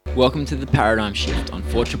Welcome to the Paradigm Shift on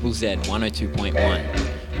 4ZZZ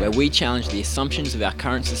 102.1, where we challenge the assumptions of our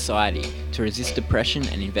current society to resist oppression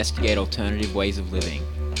and investigate alternative ways of living,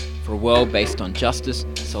 for a world based on justice,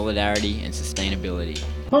 solidarity and sustainability.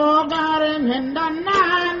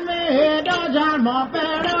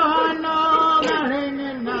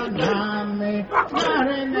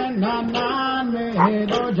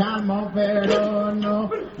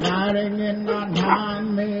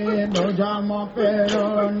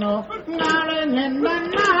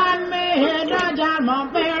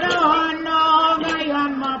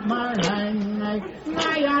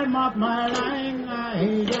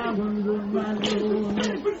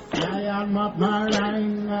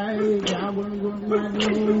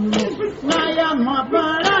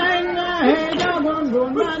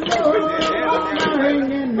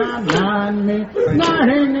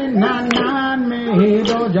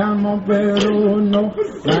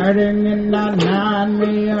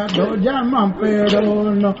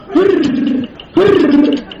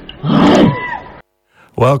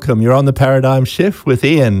 Welcome. You're on the Paradigm Shift with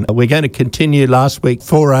Ian. We're going to continue last week's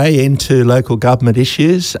foray into local government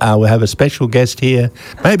issues. We have a special guest here.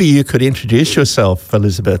 Maybe you could introduce yourself,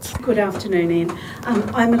 Elizabeth. Good afternoon, Ian.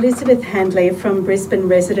 I'm Elizabeth Handley from Brisbane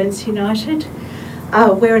Residents United.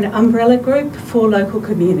 We're an umbrella group for local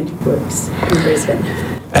community groups in Brisbane.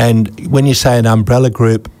 And when you say an umbrella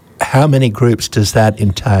group, how many groups does that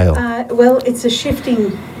entail? Well, it's a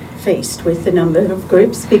shifting feast with the number of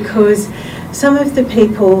groups, because some of the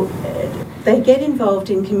people, they get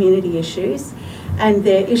involved in community issues and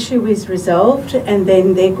their issue is resolved and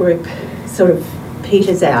then their group sort of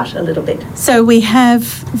peters out a little bit. So we have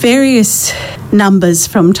various numbers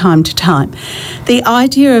from time to time. The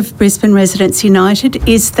idea of Brisbane Residents United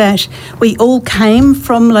is that we all came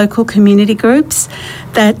from local community groups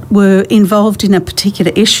that were involved in a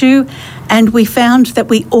particular issue, and we found that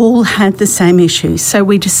we all had the same issues. So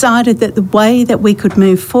we decided that the way that we could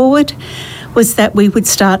move forward was that we would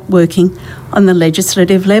start working on the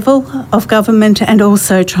legislative level of government and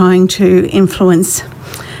also trying to influence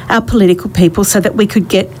our political people so that we could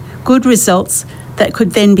get good results that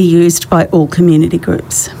could then be used by all community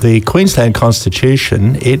groups. The Queensland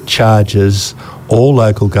Constitution, it charges all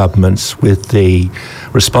local governments with the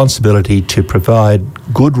responsibility to provide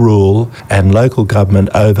good rule and local government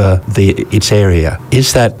over its area.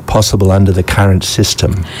 Is that possible under the current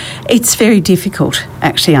system? It's very difficult,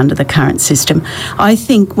 actually, under the current system. I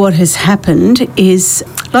think what has happened is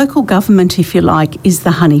local government, if you like, is the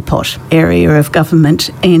honeypot area of government.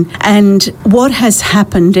 And what has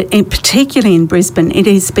happened, particularly in Brisbane, it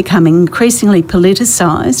is becoming increasingly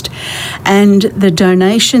politicised, and the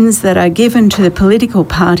donations that are given to the political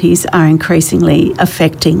parties are increasingly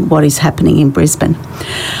affecting what is happening in Brisbane.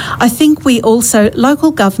 I think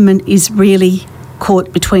local government is really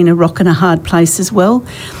caught between a rock and a hard place as well.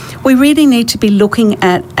 We really need to be looking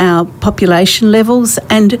at our population levels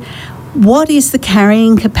and what is the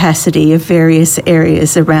carrying capacity of various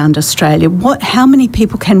areas around Australia? How many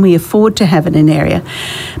people can we afford to have in an area?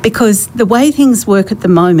 Because the way things work at the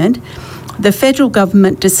moment, the federal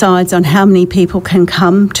government decides on how many people can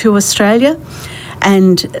come to Australia,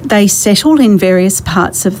 and they settle in various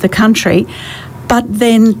parts of the country. But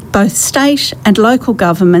then both state and local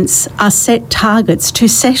governments are set targets to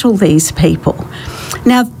settle these people.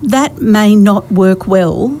 Now, that may not work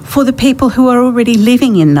well for the people who are already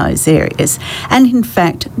living in those areas. And in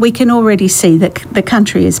fact, we can already see that the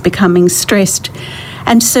country is becoming stressed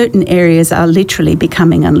and certain areas are literally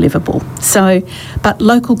becoming unlivable. But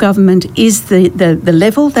local government is the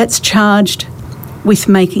level that's charged with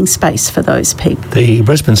making space for those people. The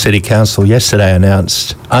Brisbane City Council yesterday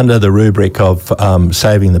announced, under the rubric of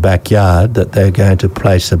saving the backyard, that they're going to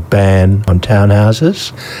place a ban on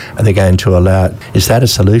townhouses and they're going to allow it. Is that a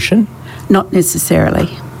solution? Not necessarily.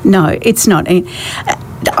 No, it's not.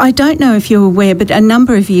 I don't know if you're aware, but a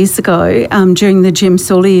number of years ago, during the Jim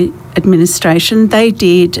Sawley administration, they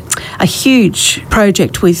did a huge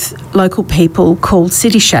project with local people called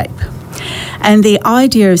City Shape. And the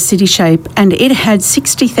idea of City Shape, and it had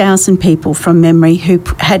 60,000 people from memory who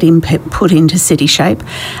had input put into City Shape.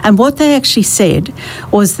 And what they actually said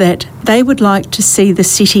was that they would like to see the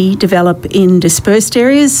city develop in dispersed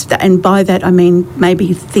areas, and by that I mean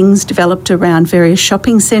maybe things developed around various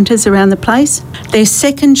shopping centres around the place. Their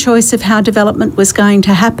second choice of how development was going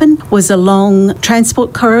to happen was along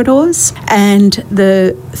transport corridors, and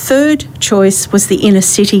the third choice was the inner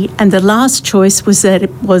city, and the last choice was that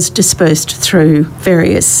it was dispersed through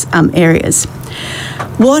various areas.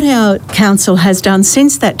 What our council has done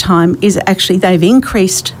since that time is actually they've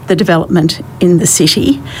increased the development in the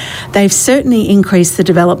city. They've certainly increased the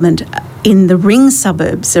development in the ring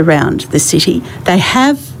suburbs around the city, they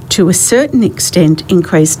have to a certain extent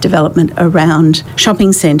increased development around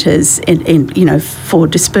shopping centres for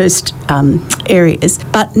dispersed areas,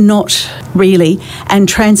 but not really, and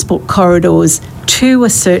transport corridors to a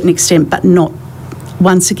certain extent, but not,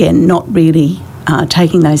 once again, not really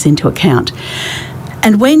taking those into account.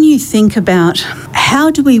 And when you think about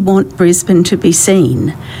how do we want Brisbane to be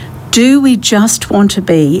seen, do we just want to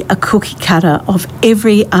be a cookie cutter of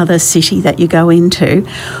every other city that you go into,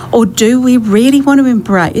 or do we really want to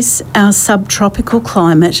embrace our subtropical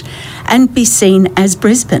climate and be seen as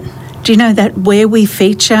Brisbane? Do you know that where we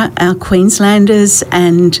feature our Queenslanders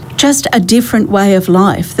and just a different way of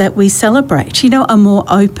life that we celebrate, a more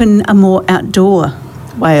open, a more outdoor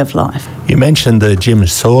way of life? You mentioned the Jim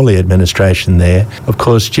Sawley administration there. Of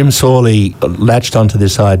course, Jim Sawley latched onto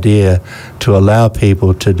this idea to allow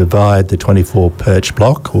people to divide the 24 perch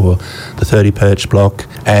block or the 30 perch block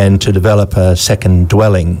and to develop a second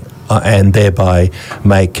dwelling and thereby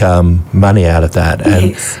make money out of that.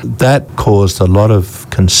 And yes, that caused a lot of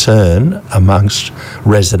concern amongst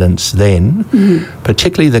residents then,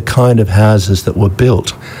 particularly the kind of houses that were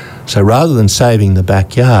built. So rather than saving the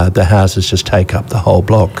backyard, the houses just take up the whole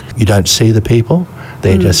block. You don't see the people.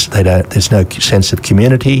 There's no sense of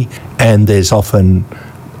community, and there's often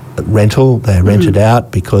rental. They're rented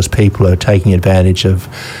out because people are taking advantage of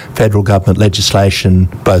federal government legislation,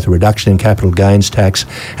 both a reduction in capital gains tax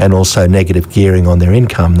and also negative gearing on their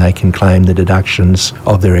income. They can claim the deductions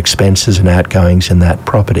of their expenses and outgoings in that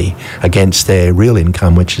property against their real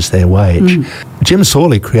income, which is their wage. Jim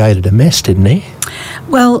Sawley created a mess, didn't he?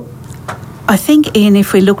 Well, I think, Ian,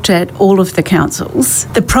 if we looked at all of the councils,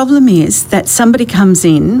 the problem is that somebody comes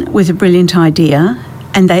in with a brilliant idea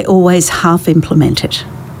and they always half implement it.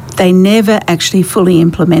 They never actually fully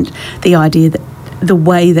implement the idea that the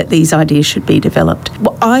way that these ideas should be developed.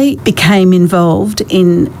 Well, I became involved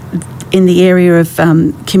in the area of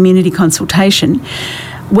community consultation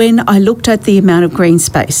when I looked at the amount of green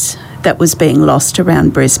space that was being lost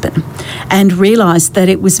around Brisbane and realised that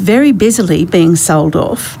it was very busily being sold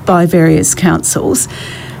off by various councils,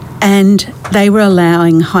 and they were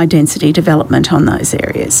allowing high density development on those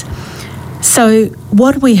areas. So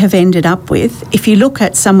what we have ended up with, if you look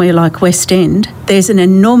at somewhere like West End, there's an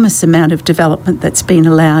enormous amount of development that's been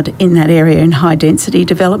allowed in that area in high density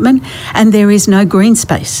development, and there is no green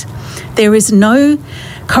space. There is no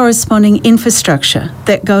corresponding infrastructure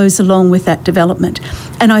that goes along with that development.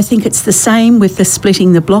 And I think it's the same with the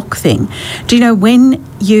splitting the block thing. Do you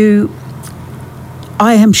know,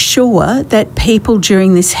 I am sure that people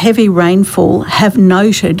during this heavy rainfall have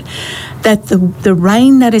noted that the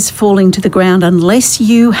rain that is falling to the ground, unless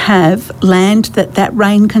you have land that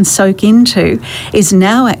rain can soak into, is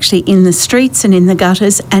now actually in the streets and in the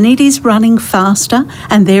gutters, and it is running faster,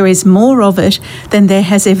 and there is more of it than there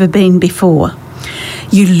has ever been before.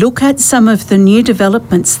 You look at some of the new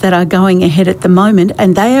developments that are going ahead at the moment,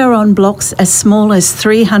 and they are on blocks as small as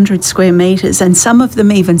 300 square metres, and some of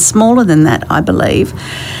them even smaller than that, I believe.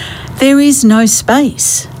 There is no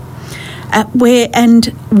space.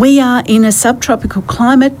 And we are in a subtropical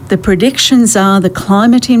climate. The predictions are the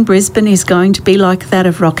climate in Brisbane is going to be like that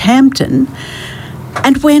of Rockhampton,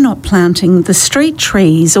 and we're not planting the street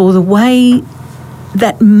trees or the way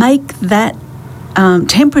that make that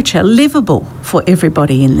temperature livable for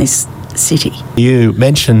everybody in this city. You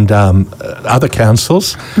mentioned other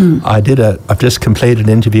councils. I've just completed an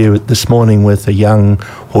interview this morning with a young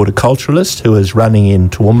horticulturalist who is running in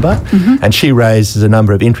Toowoomba, and she raises a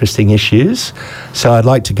number of interesting issues. So I'd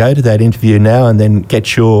like to go to that interview now and then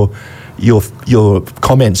get your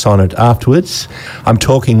comments on it afterwards. I'm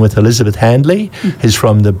talking with Elizabeth Handley, who's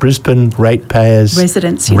from the Brisbane Ratepayers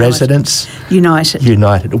Residents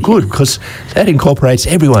United. Oh, good, because that incorporates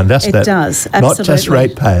everyone, doesn't it? It does, absolutely. Not just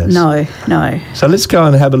ratepayers. No. So let's go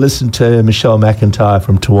and have a listen to Michelle McIntyre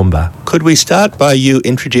from Toowoomba. Could we start by you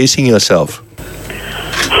introducing yourself?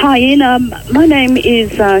 Hi, Ian. My name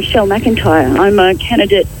is Shell McIntyre. I'm a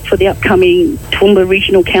candidate for the upcoming Toowoomba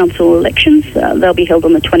Regional Council elections. They'll be held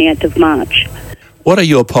on the 28th of March. What are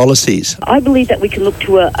your policies? I believe that we can look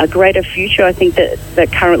to a greater future. I think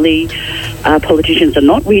that currently politicians are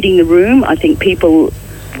not reading the room. I think people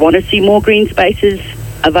want to see more green spaces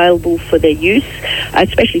available for their use,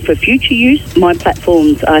 especially for future use. My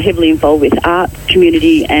platforms are heavily involved with art,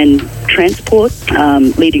 community and transport,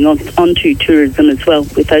 leading on to tourism as well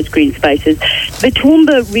with those green spaces. The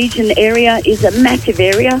Toowoomba region area is a massive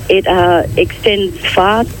area. It extends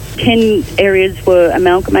far. 10 areas were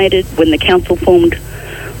amalgamated when the council formed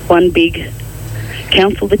one big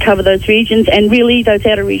council to cover those regions, and really those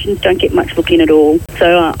outer regions don't get much look in at all.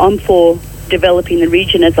 So I'm for developing the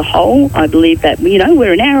region as a whole. I believe that,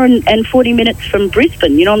 we're an hour and 40 minutes from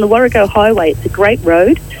Brisbane, on the Warrego Highway. It's a great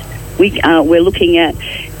road. We're looking at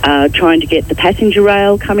trying to get the passenger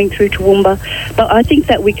rail coming through Toowoomba. But I think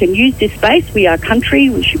that we can use this space. We are country.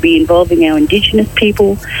 We should be involving our Indigenous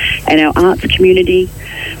people and our arts community.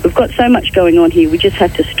 We've got so much going on here. We just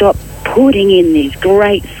have to stop putting in these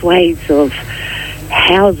great swathes of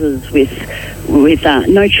houses with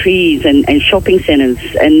no trees and shopping centres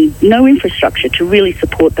and no infrastructure to really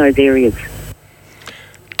support those areas.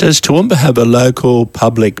 Does Toowoomba have a local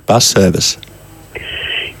public bus service?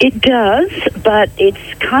 It does, but it's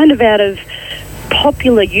kind of out of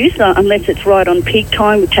popular use unless it's right on peak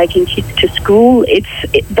time with taking kids to school.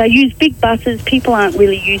 They use big buses. People aren't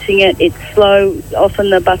really using it. It's slow. Often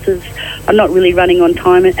the buses are not really running on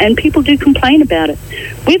time, and people do complain about it.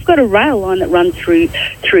 We've got a rail line that runs through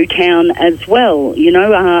town as well.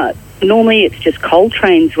 Normally it's just coal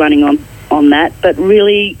trains running on that, but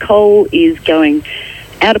really coal is going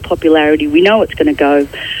out of popularity. We know it's going to go.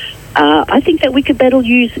 I think that we could better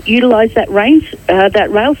utilise that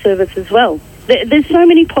rail service as well. There's so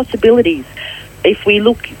many possibilities if we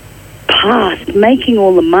look past making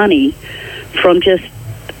all the money from just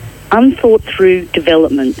unthought through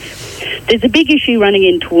developments. There's a big issue running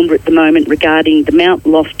in Toowoomba at the moment regarding the Mount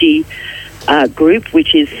Lofty group,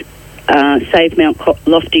 which is Save Mount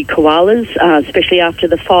Lofty koalas, especially after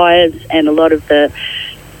the fires and a lot of the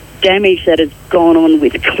damage that has gone on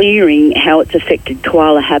with clearing, how it's affected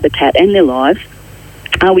koala habitat and their lives.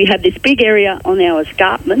 We have this big area on our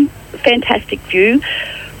escarpment, fantastic view.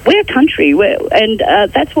 We're country, and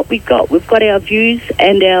that's what we've got. We've got our views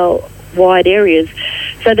and our wide areas.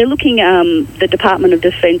 So they're looking, the Department of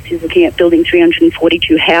Defence is looking at building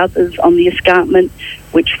 342 houses on the escarpment,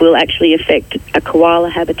 which will actually affect a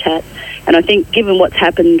koala habitat. And I think given what's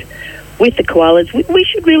happened with the koalas, we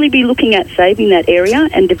should really be looking at saving that area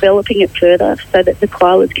and developing it further so that the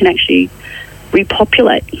koalas can actually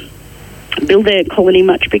repopulate, build their colony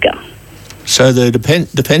much bigger. So the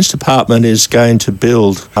Defence Department is going to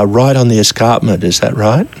build right on the escarpment, is that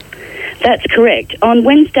right? That's correct. On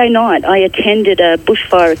Wednesday night, I attended a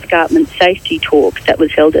bushfire escarpment safety talk that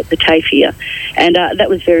was held at the TAFE here, and that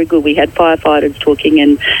was very good. We had firefighters talking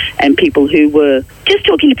and people who were just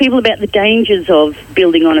talking to people about the dangers of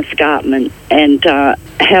building on escarpment and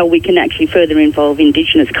how we can actually further involve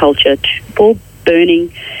Indigenous culture for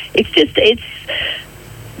burning.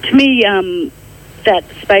 To me, that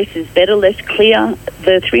space is better, less clear.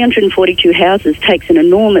 The 342 houses takes an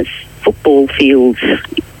enormous football field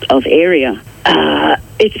of area.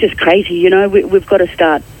 It's just crazy, we've got to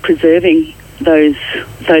start preserving those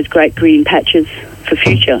great green patches for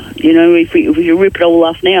future. If we rip it all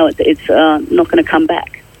off now, it's not going to come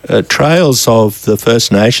back. Trails of the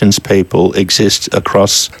First Nations people exist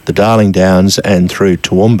across the Darling Downs and through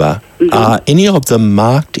Toowoomba. Mm-hmm. Are any of them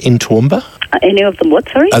marked in Toowoomba? Any of them what,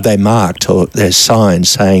 sorry? Are they marked, or there's signs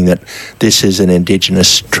saying that this is an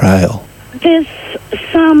Indigenous trail? There's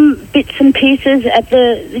some bits and pieces at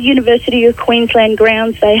the University of Queensland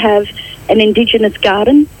grounds. They have an Indigenous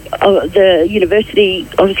garden. The university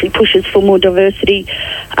obviously pushes for more diversity.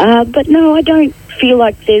 But no, I don't feel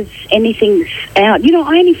like there's anything out.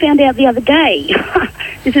 I only found out the other day,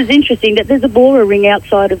 this is interesting, that there's a Bora ring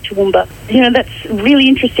outside of Toowoomba. That's really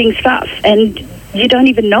interesting stuff, and you don't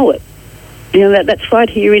even know it. That's right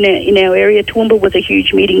here in our area. Toowoomba was a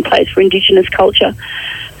huge meeting place for Indigenous culture.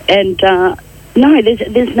 And no,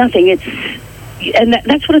 there's nothing.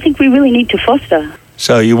 That's what I think we really need to foster.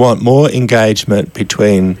 So you want more engagement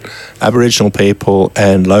between Aboriginal people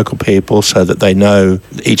and local people so that they know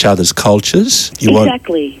each other's cultures.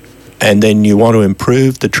 Exactly. And then you want to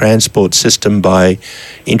improve the transport system by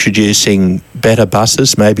introducing better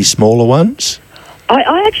buses, maybe smaller ones?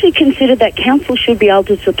 I actually consider that council should be able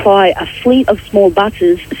to supply a fleet of small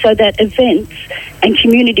buses so that events and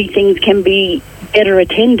community things can be better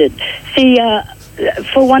attended. See,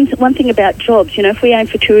 for one thing about jobs, if we aim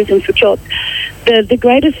for tourism for jobs, the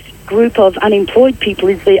greatest group of unemployed people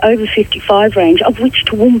is the over 55 range, of which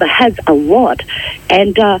Toowoomba has a lot.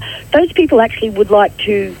 And those people actually would like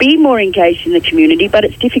to be more engaged in the community, but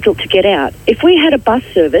it's difficult to get out. If we had a bus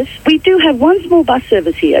service, we do have one small bus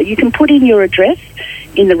service here. You can put in your address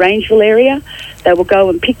in the Rangeville area. They will go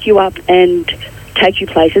and pick you up and take you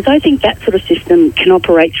places. I think that sort of system can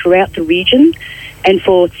operate throughout the region and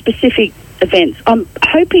for specific events. I'm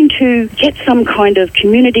hoping to get some kind of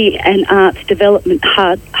community and arts development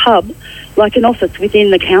hub, like an office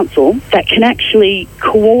within the council, that can actually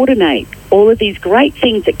coordinate all of these great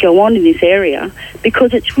things that go on in this area,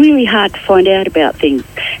 because it's really hard to find out about things.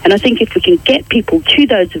 And I think if we can get people to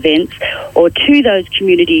those events or to those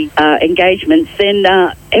community engagements, then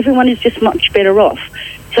everyone is just much better off.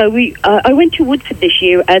 So I went to Woodford this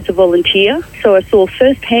year as a volunteer, so I saw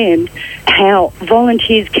firsthand how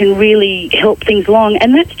volunteers can really help things along,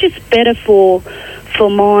 and that's just better for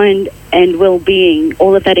mind and well-being,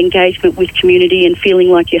 all of that engagement with community and feeling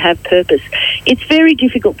like you have purpose. It's very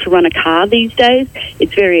difficult to run a car these days.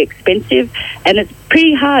 It's very expensive, and it's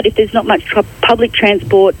pretty hard if there's not much public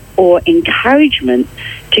transport or encouragement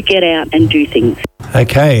to get out and do things.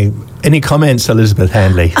 Okay. Any comments, Elizabeth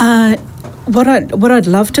Handley? What I'd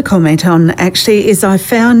love to comment on, actually, is I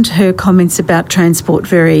found her comments about transport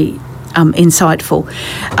very insightful.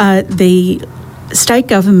 The state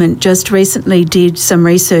government just recently did some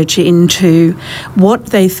research into what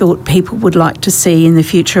they thought people would like to see in the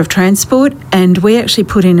future of transport, and we actually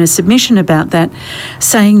put in a submission about that,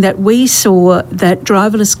 saying that we saw that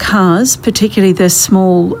driverless cars, particularly the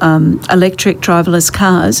small electric driverless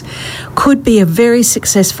cars, could be a very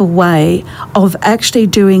successful way of actually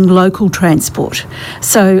doing local transport.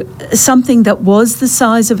 So something that was the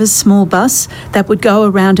size of a small bus that would go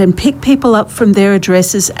around and pick people up from their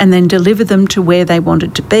addresses and then deliver them to where they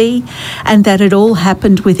wanted to be, and that it all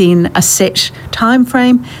happened within a set time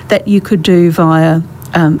frame that you could do via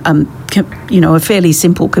a fairly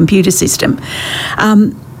simple computer system.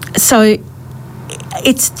 So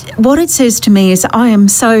it's what it says to me is I am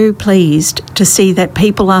so pleased to see that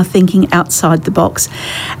people are thinking outside the box.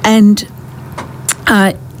 And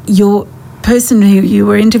your person who you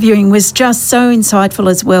were interviewing was just so insightful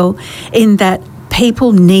as well, in that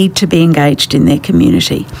people need to be engaged in their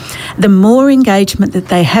community. The more engagement that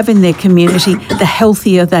they have in their community, the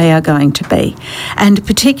healthier they are going to be. And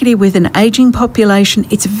particularly with an ageing population,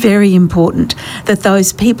 it's very important that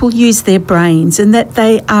those people use their brains and that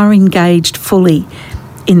they are engaged fully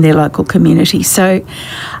in their local community. So,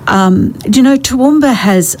 Toowoomba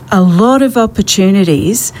has a lot of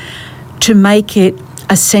opportunities to make it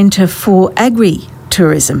a centre for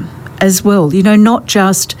agri-tourism as well, not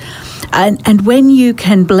just... And when you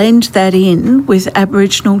can blend that in with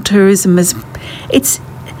Aboriginal tourism,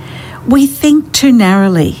 we think too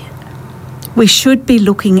narrowly. We should be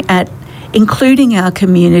looking at including our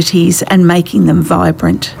communities and making them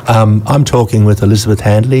vibrant. I'm talking with Elizabeth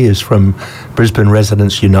Handley, who's from Brisbane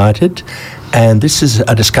Residents United, and this is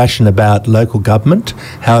a discussion about local government,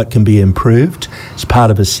 how it can be improved. It's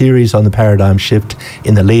part of a series on the paradigm shift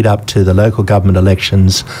in the lead up to the local government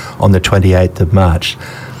elections on the 28th of March.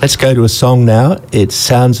 Let's go to a song now. It's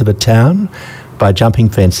Sounds of a Town by Jumping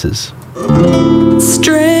Fences.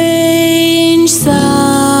 Strange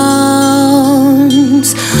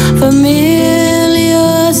sounds,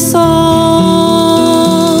 familiar songs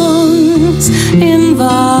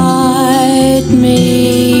invite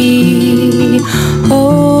me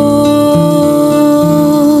home.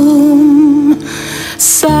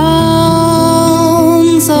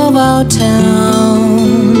 Sounds of our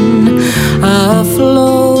town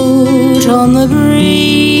afloat on the breeze.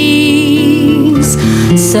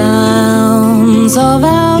 Sounds of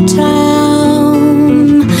our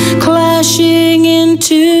town clashing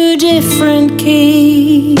into different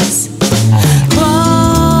keys.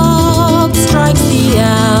 Clock strikes the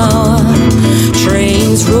hour,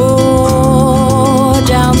 trains roar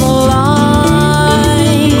down the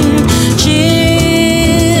line.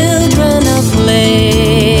 Children are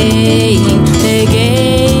playing their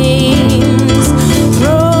games.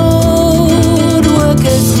 Road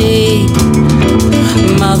workers dig.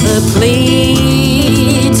 Mother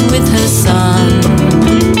pleads with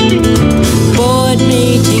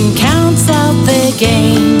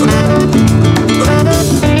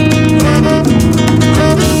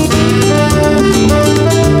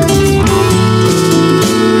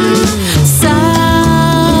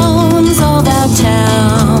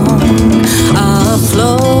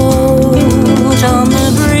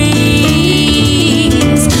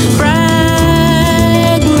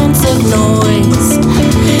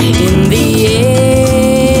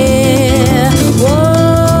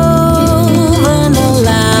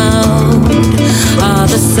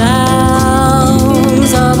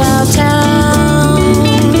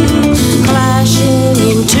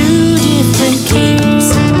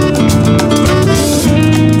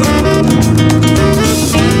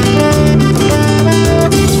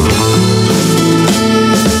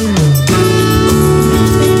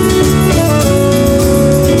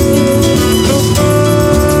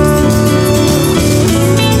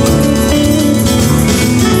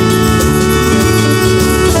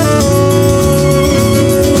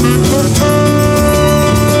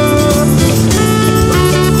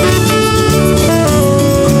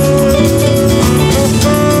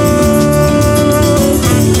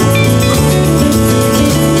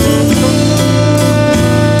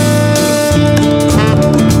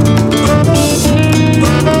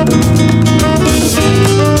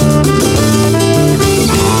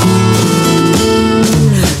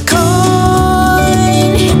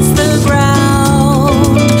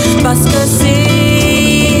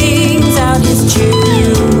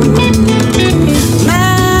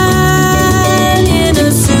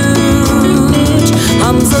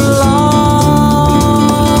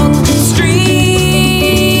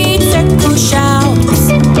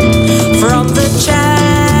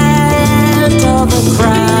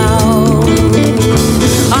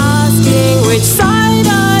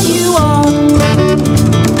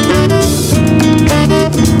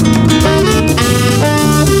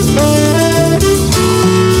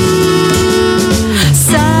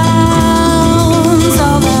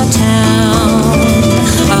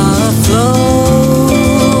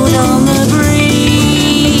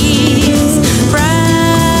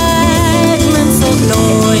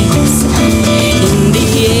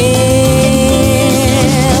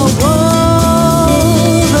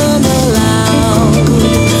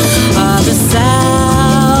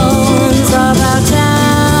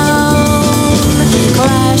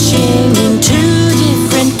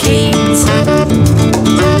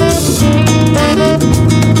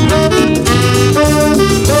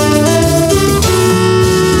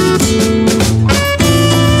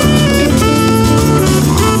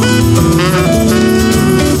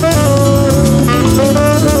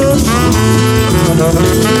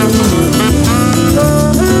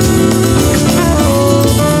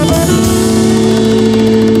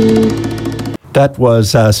That was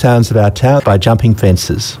Sounds of Our Town by Jumping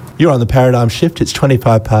Fences. You're on The Paradigm Shift. It's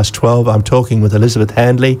 12:25. I'm talking with Elizabeth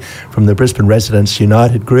Handley from the Brisbane Residents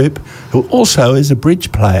United Group, who also is a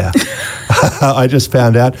bridge player. I just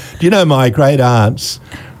found out. Do you know my great aunts,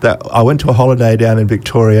 that I went to a holiday down in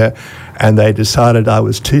Victoria and they decided I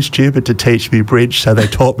was too stupid to teach me bridge, so they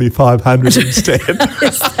taught me 500 instead.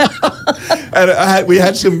 And we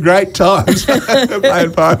had some great times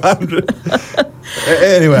playing 500.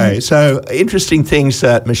 Anyway, so interesting things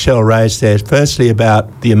that Michelle raised there. Firstly,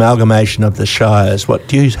 about the amalgamation of the shires. What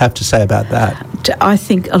do you have to say about that? I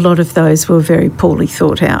think a lot of those were very poorly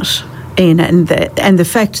thought out. And the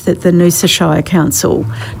fact that the Noosa Shire Council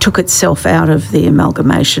took itself out of the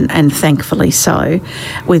amalgamation, and thankfully so,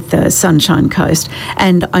 with the Sunshine Coast.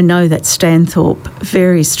 And I know that Stanthorpe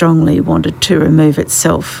very strongly wanted to remove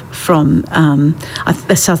itself from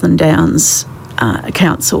the Southern Downs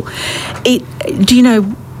Council. Do you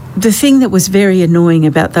know, the thing that was very annoying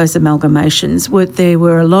about those amalgamations were there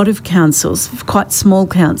were a lot of councils, quite small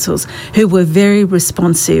councils, who were very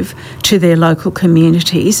responsive to their local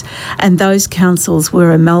communities, and those councils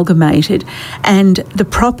were amalgamated, and the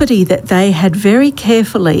property that they had very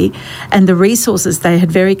carefully and the resources they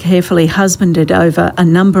had very carefully husbanded over a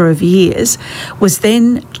number of years was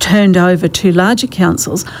then turned over to larger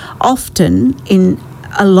councils, often in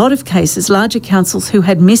a lot of cases larger councils who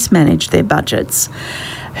had mismanaged their budgets,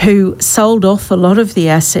 who sold off a lot of the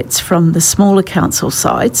assets from the smaller council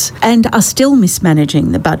sites and are still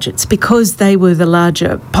mismanaging the budgets because they were the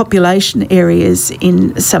larger population areas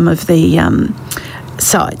in some of the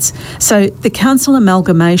sites. So the council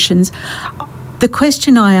amalgamations, the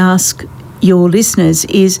question I ask your listeners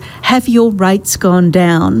is, have your rates gone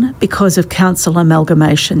down because of council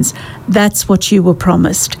amalgamations? That's what you were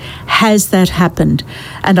promised. Has that happened?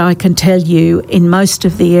 And I can tell you, in most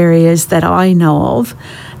of the areas that I know of,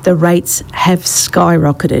 the rates have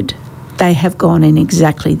skyrocketed. They have gone in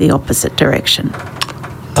exactly the opposite direction.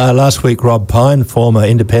 Last week, Rob Pine, former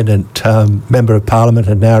independent Member of Parliament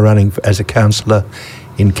and now running as a councillor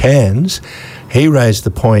in Cairns, he raised the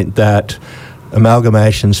point that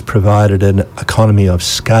amalgamations provided an economy of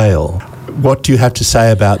scale. What do you have to say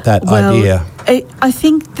about that idea? I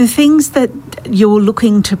think the things that you're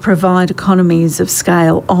looking to provide economies of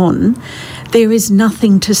scale on, there is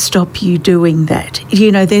nothing to stop you doing that.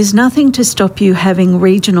 You know, there's nothing to stop you having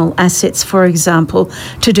regional assets, for example,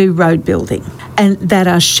 to do road building, and that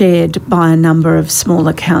are shared by a number of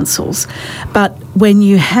smaller councils. But when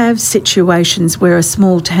you have situations where a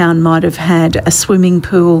small town might have had a swimming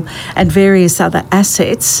pool and various other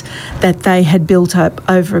assets that they had built up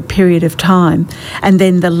over a period of time, and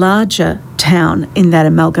then the larger town in that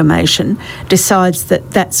amalgamation decides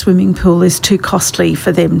that that swimming pool is too costly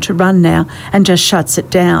for them to run now and just shuts it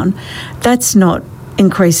down, that's not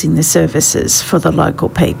increasing the services for the local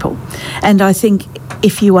people. And I think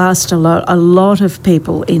if you asked a lot of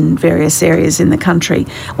people in various areas in the country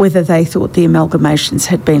whether they thought the amalgamations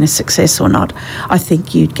had been a success or not, I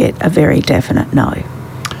think you'd get a very definite no.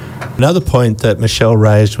 Another point that Michelle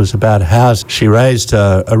raised was about housing. She raised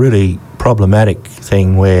a really problematic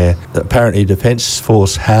thing where apparently Defence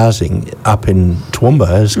Force housing up in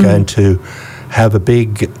Toowoomba is going to have a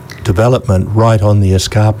big development right on the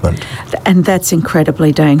escarpment. And that's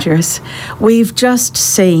incredibly dangerous. We've just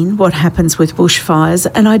seen what happens with bushfires,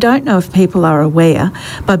 and I don't know if people are aware,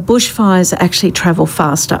 but bushfires actually travel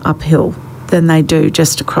faster uphill than they do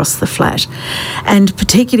just across the flat. And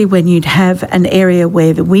particularly when you'd have an area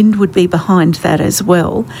where the wind would be behind that as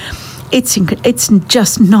well, it's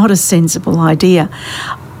just not a sensible idea.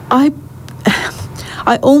 I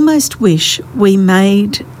almost wish we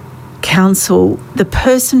made council, the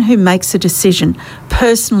person who makes a decision,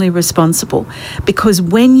 personally responsible, because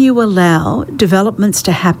when you allow developments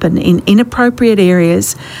to happen in inappropriate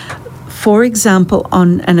areas, for example,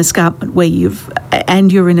 on an escarpment where you're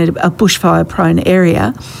in a bushfire-prone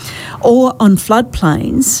area, or on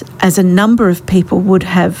floodplains, as a number of people would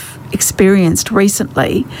have experienced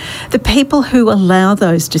recently, the people who allow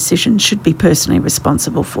those decisions should be personally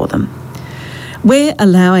responsible for them. We're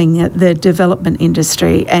allowing the development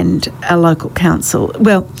industry and a local council.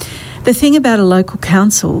 Well, the thing about a local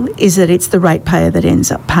council is that it's the ratepayer that ends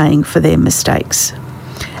up paying for their mistakes.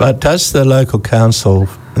 But does the local council,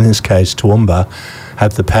 in this case Toowoomba,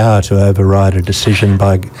 have the power to override a decision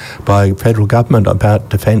by federal government about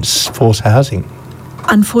Defence Force housing?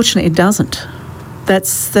 Unfortunately, it doesn't.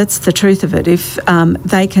 That's the truth of it. If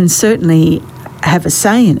they can certainly have a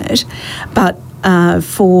say in it, but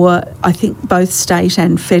for, I think, both state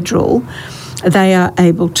and federal, they are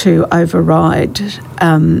able to override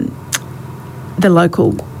the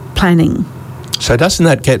local planning So doesn't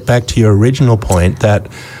that get back to your original point that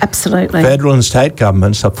Absolutely. federal and state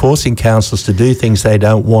governments are forcing councils to do things they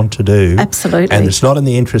don't want to do? Absolutely. And it's not in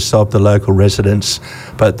the interests of the local residents,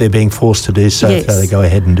 but they're being forced to do so, Yes. so they go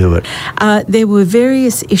ahead and do it. There were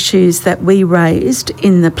various issues that we raised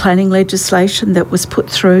in the planning legislation that was put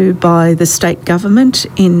through by the state government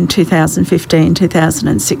in 2015,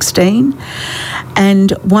 2016.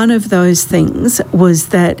 And one of those things was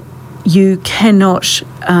that you cannot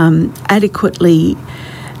adequately,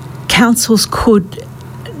 councils could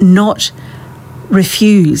not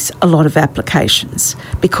refuse a lot of applications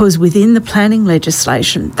because within the planning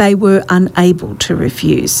legislation they were unable to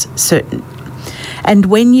refuse certain. And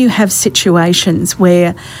when you have situations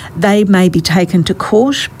where they may be taken to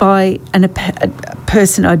court by a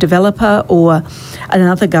person, a developer or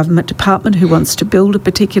another government department who wants to build a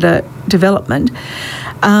particular development,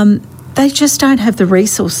 they just don't have the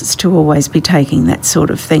resources to always be taking that sort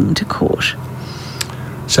of thing to court.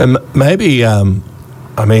 So maybe,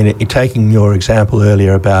 taking your example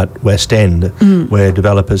earlier about West End, where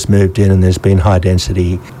developers moved in and there's been high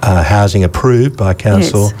density housing approved by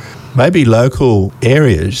council, Yes. maybe local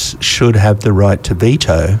areas should have the right to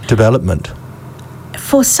veto development.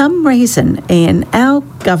 For some reason, Ian, our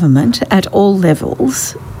government at all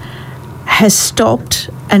levels has stopped,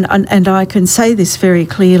 and I can say this very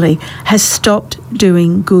clearly, has stopped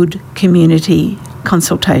doing good community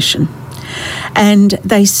consultation. And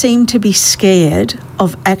they seem to be scared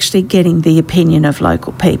of actually getting the opinion of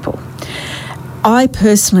local people. I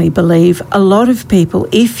personally believe a lot of people,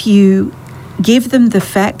 if you give them the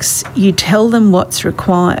facts, you tell them what's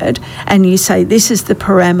required, and you say this is the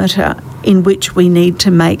parameter in which we need to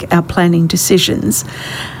make our planning decisions,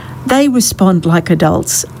 they respond like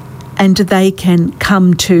adults and they can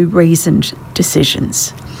come to reasoned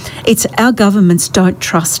decisions. It's our governments don't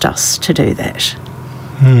trust us to do that.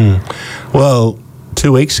 Well,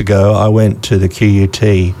 2 weeks ago I went to the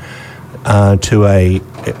QUT to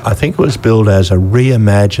I think it was billed as a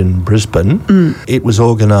Reimagine Brisbane. It was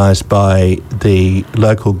organised by the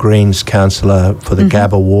local Greens councillor for the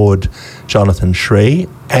Gabba ward, Jonathan Shree,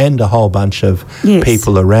 and a whole bunch of Yes.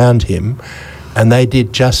 people around him. And they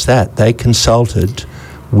did just that. They consulted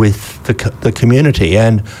with the community,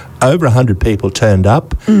 and over 100 people turned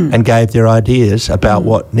up and gave their ideas about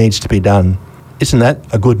what needs to be done. Isn't that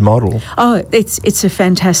a good model? Oh, it's a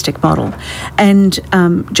fantastic model. And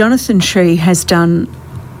Jonathan Shree has done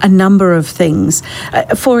a number of things.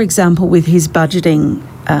 For example, with his budgeting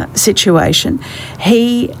situation,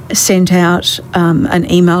 he sent out an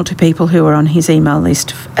email to people who were on his email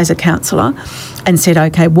list as a councillor and said,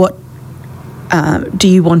 okay, what do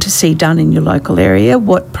you want to see done in your local area?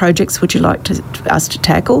 What projects would you like us to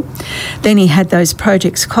tackle? Then he had those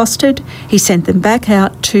projects costed. He sent them back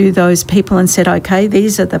out to those people and said, okay,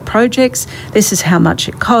 these are the projects. This is how much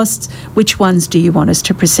it costs. Which ones do you want us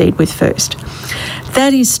to proceed with first?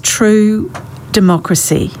 That is true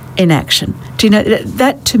democracy in action. Do you know,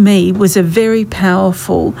 that to me was a very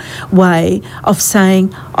powerful way of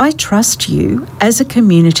saying, I trust you as a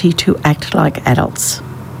community to act like adults.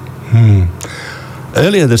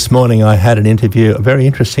 Earlier this morning I had an interview, a very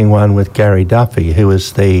interesting one, with Gary Duffy, who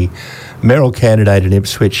was the mayoral candidate in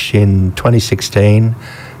Ipswich in 2016,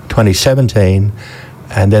 2017,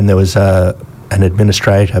 and then there was an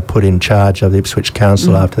administrator put in charge of the Ipswich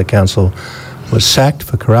Council after the council was sacked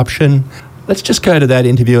for corruption. Let's just go to that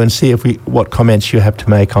interview and see what comments you have to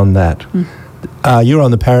make on that. You're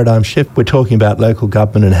on the Paradigm Shift. We're talking about local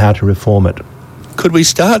government and how to reform it. Could we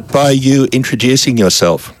start by you introducing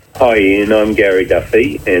yourself? Hi Ian, I'm Gary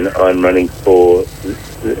Duffy and I'm running for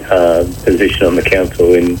position on the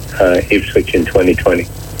council in Ipswich in 2020.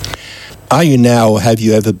 Are you now, or have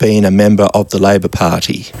you ever been a member of the Labor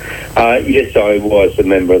Party? Yes, I was a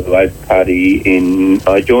member of the Labor Party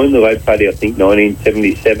I joined the Labor Party I think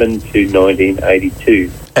 1977 to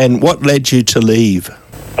 1982. And what led you to leave?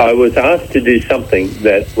 I was asked to do something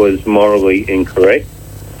that was morally incorrect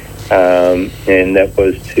and that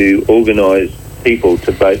was to organise people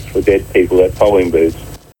to vote for dead people at polling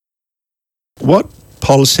booths. What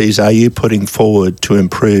policies are you putting forward to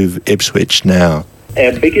improve Ipswich now?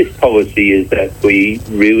 Our biggest policy is that we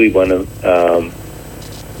really want to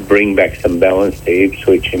bring back some balance to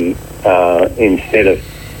Ipswich and instead of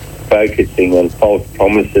focusing on false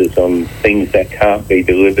promises on things that can't be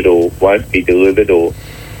delivered or won't be delivered or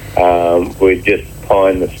we're just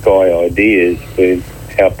pie-in-the-sky ideas.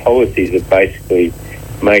 Our policies are basically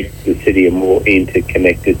make the city a more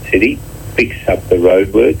interconnected city, fix up the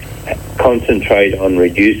roadworks, concentrate on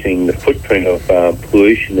reducing the footprint of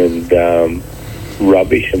pollution and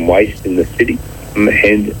rubbish and waste in the city,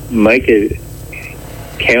 and make a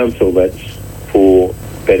council that's for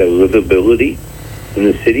better livability in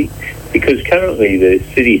the city, because currently the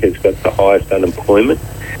city has got the highest unemployment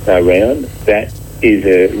around. That is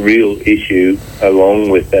a real issue, along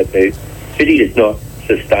with that the city is not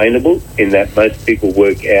sustainable in that most people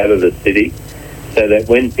work out of the city, so that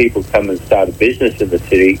when people come and start a business in the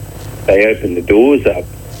city, they open the doors up.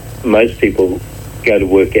 Most people go to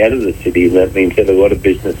work out of the city, and that means that a lot of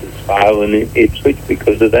businesses fail in Ipswich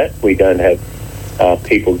because of that. We don't have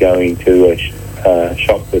people going to a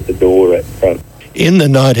shop with the door at front. In the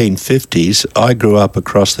 1950s, I grew up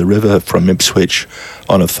across the river from Ipswich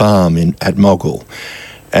on a farm at Moggill.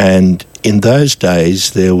 And in those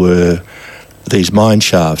days, there were these mine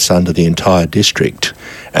shafts under the entire district.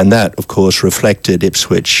 And that, of course, reflected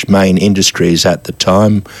Ipswich main industries at the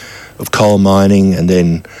time of coal mining, and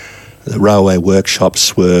then the railway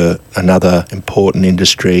workshops were another important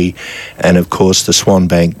industry, and of course the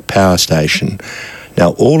Swanbank power station.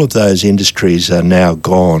 Now, all of those industries are now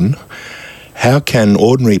gone. How can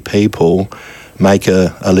ordinary people make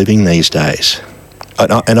a living these days?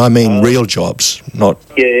 And I mean real jobs, not...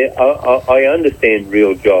 Yeah, I understand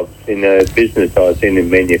real jobs. In a business I was in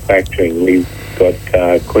manufacturing, we got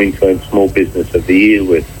Queensland Small Business of the Year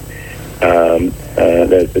with...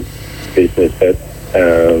 there's a business that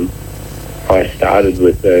I started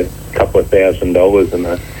with a couple of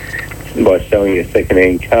 $1,000 by selling a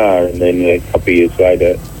second-hand car, and then a couple of years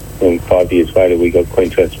later, 5 years later, we got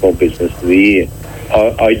Queensland Small Business of the Year.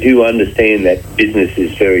 I do understand that business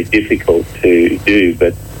is very difficult to do,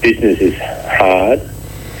 but business is hard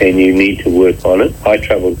and you need to work on it. I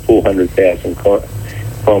travelled 400,000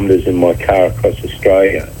 kilometres in my car across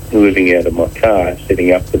Australia, living out of my car,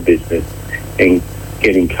 setting up the business and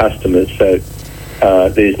getting customers. So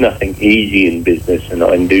there's nothing easy in business, and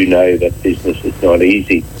I do know that business is not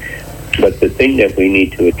easy. But the thing that we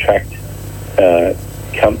need to attract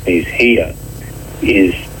companies here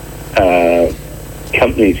is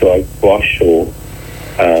companies like Bosch or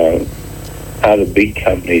other big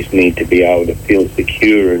companies need to be able to feel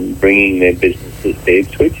secure in bringing their businesses to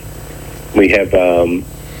Ipswich. We have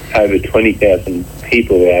over 20,000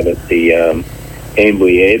 people out at the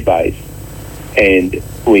Ambley Air Base, and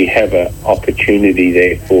we have an opportunity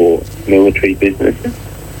there for military businesses.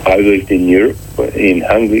 I lived in Europe, in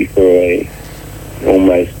Hungary, for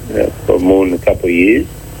for more than a couple of years,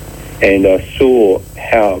 and I saw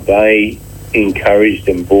how they encouraged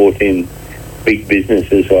and brought in big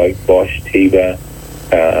businesses like Bosch, Tiba,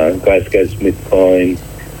 GlaxoSmithKline,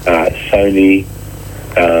 Sony,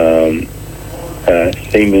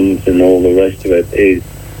 Siemens, and all the rest of it, is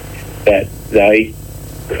that they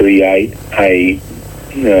create a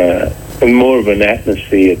more of an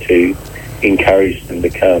atmosphere to encourage them to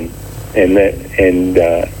come, and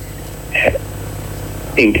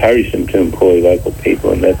encourage them to employ local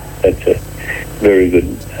people, and that's a very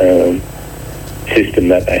good system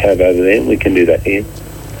that they have over there, and we can do that here.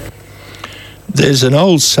 There's an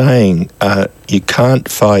old saying, you can't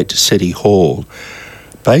fight City Hall.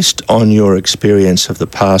 Based on your experience of the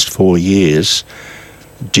past 4 years,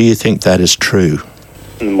 do you think that is true?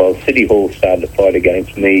 Well, City Hall started to fight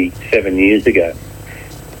against me 7 years ago.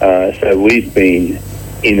 So we've been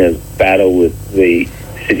in a battle with the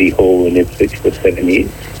City Hall in Ipswich for 7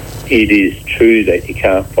 years. It is true that you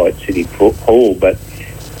can't fight City Hall, but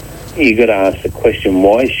you've got to ask the question,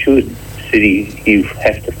 why should you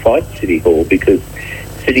have to fight City Hall? Because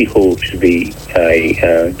City Hall should be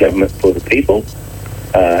a government for the people.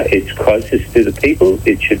 It's closest to the people.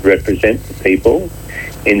 It should represent the people.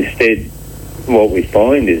 Instead, what we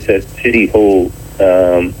find is that City Hall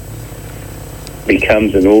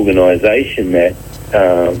becomes an organisation that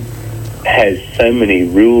has so many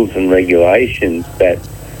rules and regulations that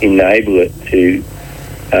enable it to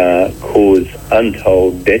cause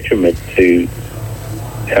untold detriment to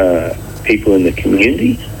people in the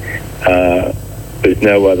community. There's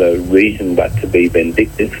no other reason but to be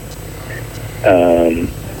vindictive.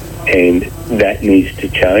 And that needs to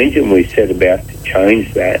change, and we set about to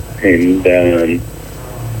change that. And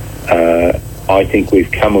I think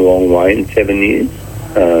we've come a long way in 7 years.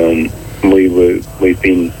 We've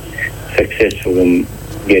been successful in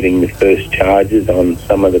getting the first charges on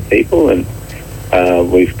some of the people, and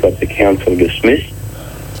we've got the council dismissed.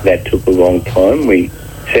 That took a long time. We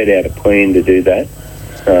set out a plan to do that.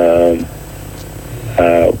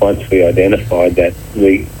 Once we identified that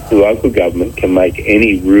the local government can make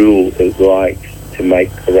any rule it likes to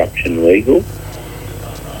make corruption legal.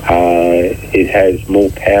 It has more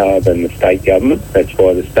power than the state government. That's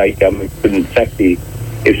why the state government couldn't sack the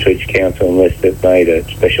Ipswich Council unless it made a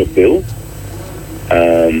special bill.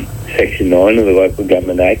 Section 9 of the Local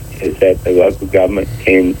Government Act is that the local government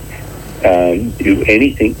can do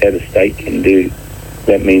anything that a state can do.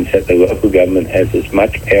 That means that the local government has as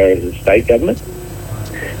much power as the state government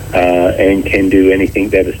and can do anything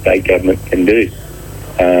that a state government can do.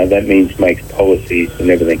 That means makes policies and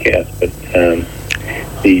everything else. But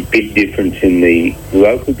the big difference in the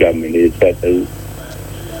local government is that,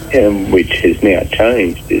 which has now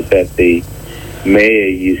changed, is that the mayor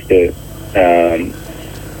used to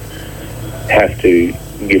have to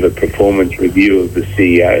give a performance review of the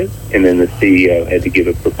CEO, and then the CEO had to give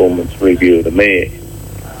a performance review of the mayor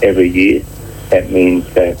every year. That means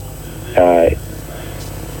that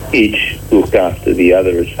each looked after the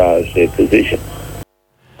other as far as their position.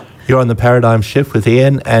 You're on the Paradigm Shift with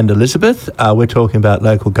Ian and Elizabeth. We're talking about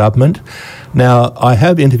local government. Now, I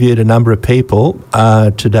have interviewed a number of people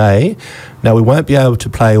today. Now, we won't be able to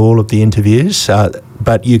play all of the interviews,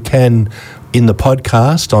 but you can, in the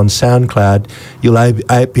podcast on SoundCloud,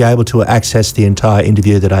 you'll be able to access the entire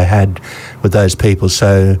interview that I had with those people.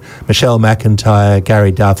 So Michelle McIntyre,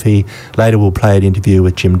 Gary Duffy, later we'll play an interview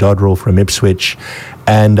with Jim Dodrell from Ipswich,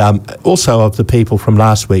 and also of the people from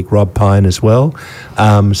last week, Rob Pine as well.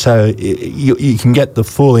 So you can get the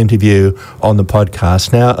full interview on the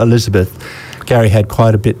podcast. Now, Elizabeth, Gary had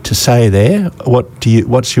quite a bit to say there.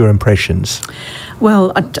 What's your impressions?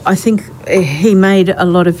 Well, I think he made a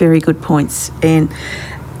lot of very good points, and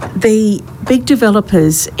the big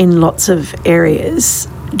developers in lots of areas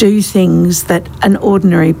do things that an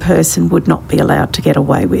ordinary person would not be allowed to get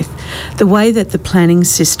away with. The way that the planning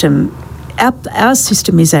system, our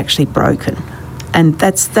system is actually broken, and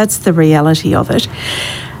that's the reality of it.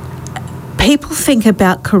 People think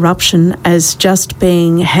about corruption as just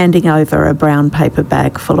handing over a brown paper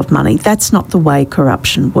bag full of money. That's not the way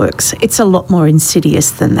corruption works. It's a lot more insidious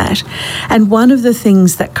than that. And one of the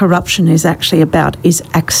things that corruption is actually about is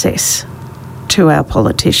access to our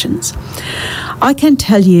politicians. I can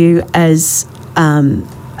tell you, as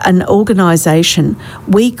an organisation,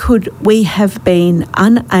 we have been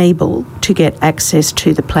unable to get access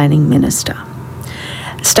to the planning minister.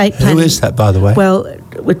 State planning. Who is that, by the way? Well,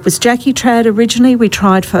 it was Jackie Trad originally. We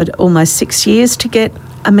tried for almost 6 years to get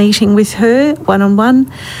a meeting with her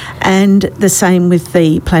one-on-one, and the same with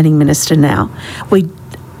the planning minister now. But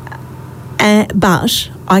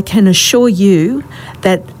I can assure you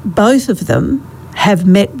that both of them have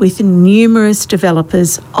met with numerous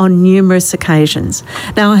developers on numerous occasions.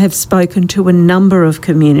 Now, I have spoken to a number of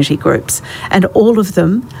community groups, and all of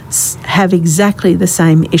them have exactly the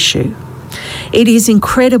same issue. It is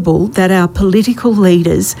incredible that our political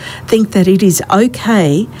leaders think that it is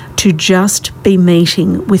okay to just be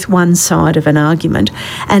meeting with one side of an argument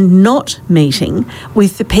and not meeting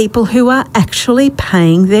with the people who are actually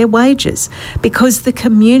paying their wages, because the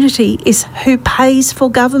community is who pays for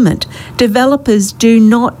government. Developers do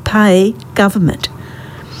not pay government,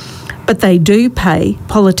 but they do pay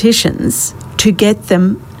politicians to get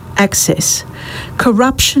them access.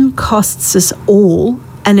 Corruption costs us all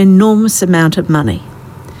an enormous amount of money.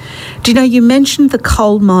 Do you know, you mentioned the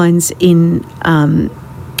coal mines in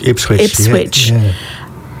Ipswich. Yeah.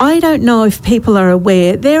 I don't know if people are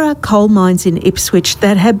aware, there are coal mines in Ipswich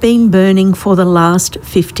that have been burning for the last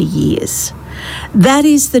 50 years. That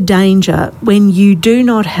is the danger when you do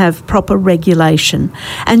not have proper regulation.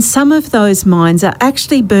 And some of those mines are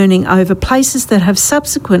actually burning over places that have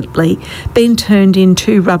subsequently been turned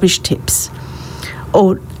into rubbish tips.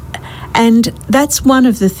 And that's one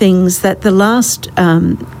of the things that the last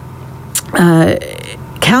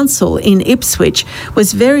council in Ipswich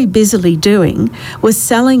was very busily doing, was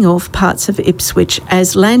selling off parts of Ipswich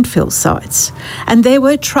as landfill sites. And there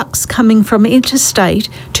were trucks coming from interstate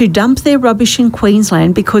to dump their rubbish in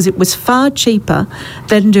Queensland because it was far cheaper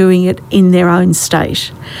than doing it in their own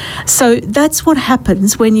state. So that's what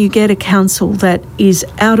happens when you get a council that is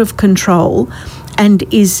out of control and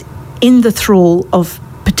is in the thrall of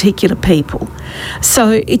particular people.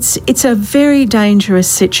 So it's a very dangerous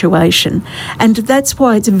situation, and that's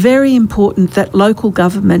why it's very important that local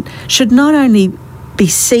government should not only be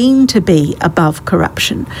seen to be above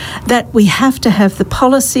corruption, that we have to have the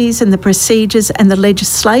policies and the procedures and the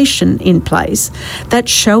legislation in place that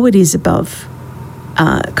show it is above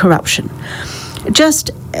corruption.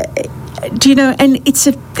 Do you know, and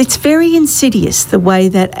it's very insidious the way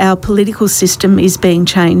that our political system is being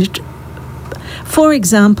changed. For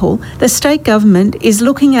example, the state government is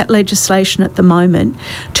looking at legislation at the moment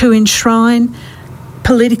to enshrine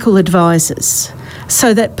political advisors,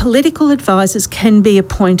 so that political advisors can be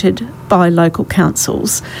appointed by local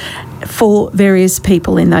councils for various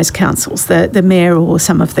people in those councils, the mayor or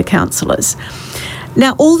some of the councillors.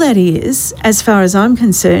 Now, all that is, as far as I'm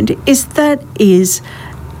concerned, is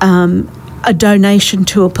a donation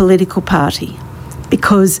to a political party,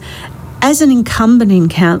 because as an incumbent in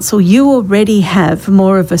council, you already have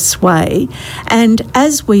more of a sway. And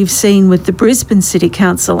as we've seen with the Brisbane City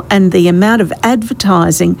Council and the amount of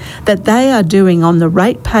advertising that they are doing on the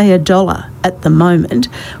ratepayer dollar at the moment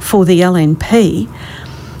for the LNP,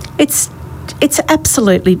 it's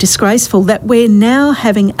absolutely disgraceful that we're now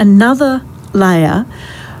having another layer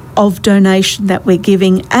of donation that we're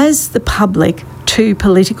giving as the public to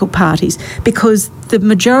political parties, because the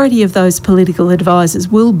majority of those political advisors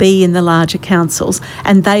will be in the larger councils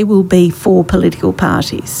and they will be for political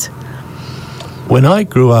parties. When I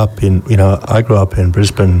grew up in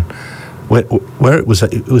Brisbane, where it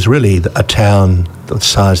was really a town the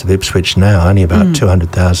size of Ipswich now, only about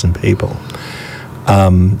 200,000 people.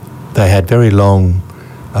 They had very long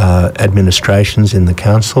administrations in the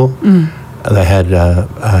council. They had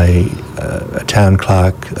a town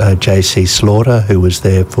clerk, J.C. Slaughter, who was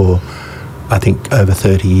there for, I think, over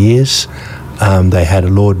 30 years. They had a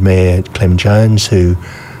Lord Mayor, Clem Jones, who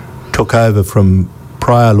took over from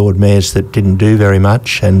prior Lord Mayors that didn't do very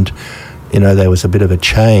much, and, there was a bit of a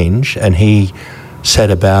change, and he set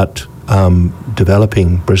about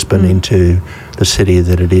developing Brisbane into the city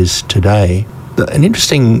that it is today. An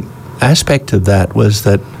interesting aspect of that was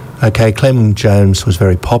that, Clem Jones was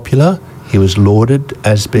very popular. He was lauded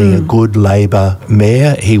as being a good Labor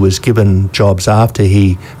mayor. He was given jobs after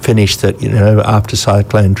he finished it, after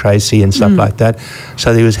Cyclone Tracy and stuff like that.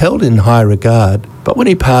 So he was held in high regard. But when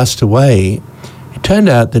he passed away, it turned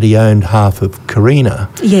out that he owned half of Carina.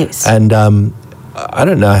 Yes. And I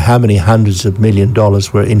don't know how many hundreds of $1 million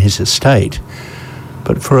were in his estate,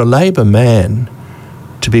 but for a Labor man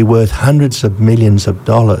to be worth hundreds of millions of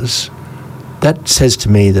dollars, that says to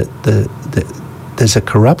me that there's a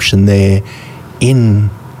corruption there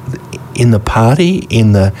in the party,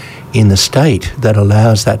 in the state, that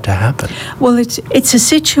allows that to happen. Well, it's a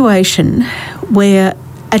situation where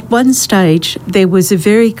at one stage there was a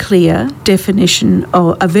very clear definition,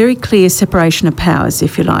 or a very clear separation of powers,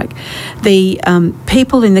 if you like. The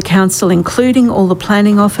people in the council, including all the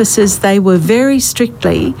planning officers, they were very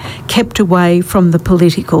strictly kept away from the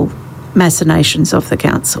political machinations of the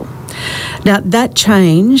council. Now, that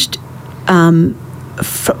changed,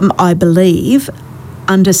 I believe,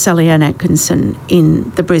 under Sally Ann Atkinson in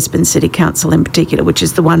the Brisbane City Council in particular, which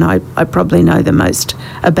is the one I probably know the most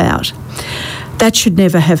about. That should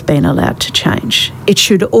never have been allowed to change. It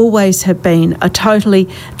should always have been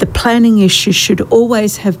the planning issues should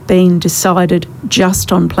always have been decided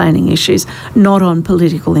just on planning issues, not on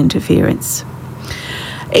political interference.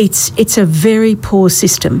 It's a very poor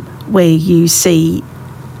system where you see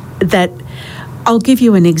that. I'll give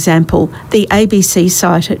you an example. The ABC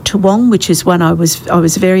site at Toowong, which is one I was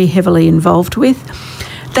very heavily involved with.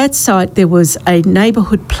 That site, there was a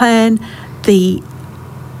neighbourhood plan.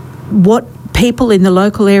 What people in the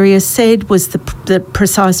local area said was the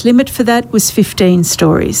precise limit for that was 15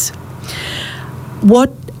 stories.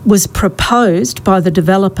 What was proposed by the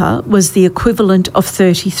developer was the equivalent of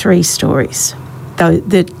 33 stories,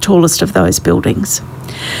 the tallest of those buildings.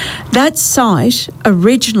 That site,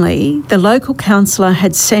 originally, the local councillor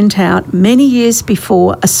had sent out many years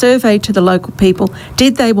before a survey to the local people.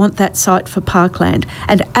 Did they want that site for parkland?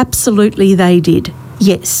 And absolutely they did,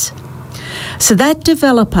 yes. So that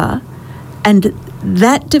developer and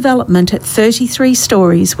that development at 33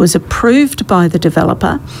 stories was approved by the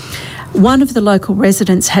developer. One of the local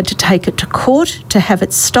residents had to take it to court to have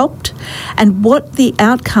it stopped, and what the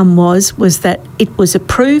outcome was that it was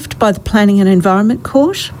approved by the Planning and Environment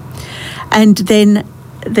Court, and then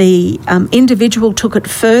the individual took it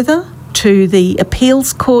further to the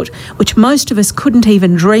appeals court, which most of us couldn't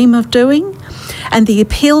even dream of doing, and the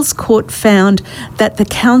appeals court found that the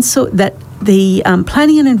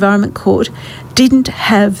Planning and Environment Court didn't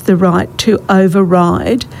have the right to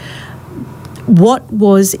override what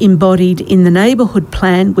was embodied in the neighbourhood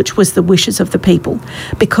plan, which was the wishes of the people.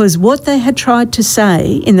 Because what they had tried to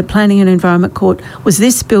say in the Planning and Environment Court was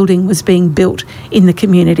this building was being built in the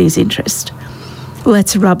community's interest. Well,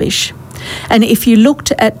 that's rubbish. And if you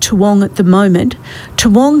looked at Toowong at the moment,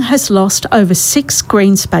 Toowong has lost over 6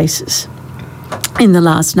 green spaces in the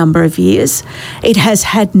last number of years. It has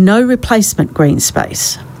had no replacement green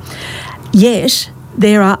space. Yet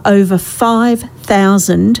there are over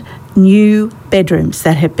 5,000 new bedrooms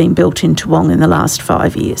that have been built in Toowong in the last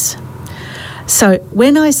 5 years. So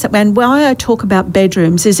why I talk about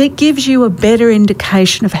bedrooms is it gives you a better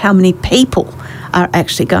indication of how many people are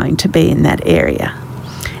actually going to be in that area.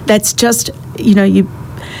 That's just,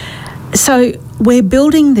 so we're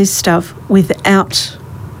building this stuff without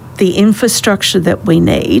the infrastructure that we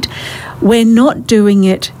need, we're not doing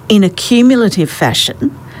it in a cumulative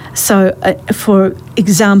fashion. So, for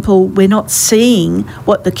example, we're not seeing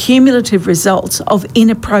what the cumulative results of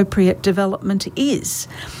inappropriate development is.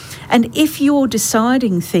 And if you're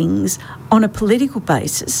deciding things on a political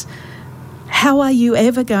basis, how are you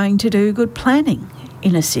ever going to do good planning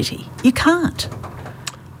in a city? You can't.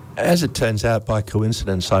 As it turns out, by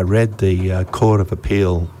coincidence, I read the Court of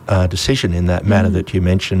Appeal decision in that matter that you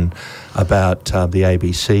mentioned about the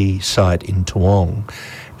ABC site in Toowong.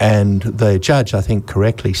 And the judge, I think,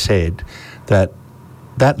 correctly said that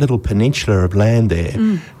that little peninsula of land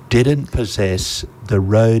there didn't possess the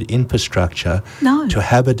road infrastructure to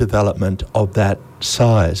have a development of that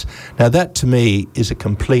size. Now, that to me is a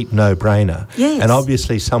complete no-brainer. Yes. And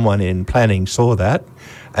obviously someone in planning saw that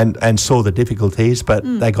and saw the difficulties, but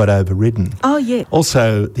they got overridden. Oh, yeah.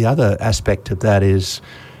 Also, the other aspect of that is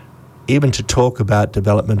even to talk about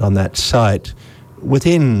development on that site,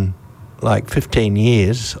 within like 15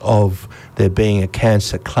 years of there being a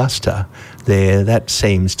cancer cluster there, that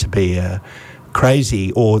seems to be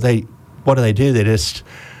crazy. Or what do? They just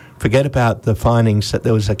forget about the findings that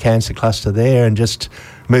there was a cancer cluster there and just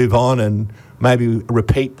move on and maybe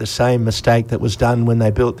repeat the same mistake that was done when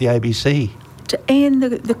they built the ABC. Ian,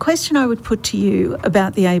 the question I would put to you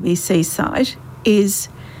about the ABC site is,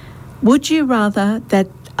 would you rather that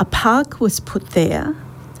a park was put there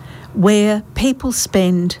where people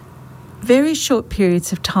spend very short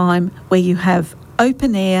periods of time, where you have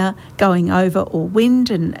open air going over, or wind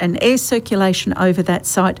and air circulation over that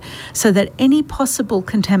site, so that any possible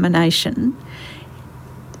contamination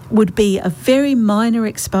would be a very minor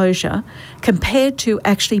exposure compared to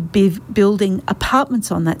actually building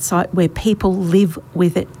apartments on that site where people live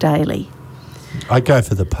with it daily? I go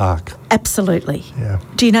for the park. Absolutely. Yeah.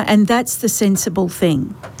 Do you know, and that's the sensible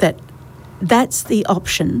thing, that's the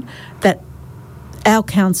option that our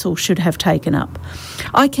council should have taken up.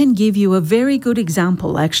 I can give you a very good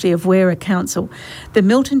example, actually, of where a council, the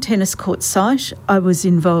Milton Tennis Court site, I was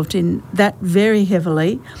involved in that very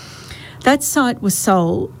heavily. That site was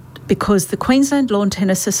sold because the Queensland Lawn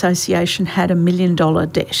Tennis Association had $1 million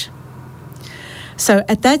debt. So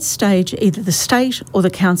at that stage, either the state or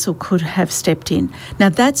the council could have stepped in. Now,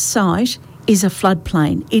 that site is a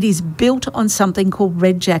floodplain. It is built on something called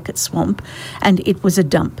Red Jacket Swamp, and it was a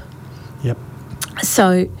dump. Yep.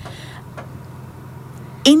 So,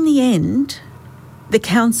 in the end, the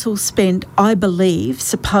council spent, I believe,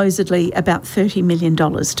 supposedly about $30 million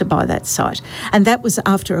to buy that site. And that was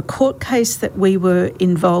after a court case that we were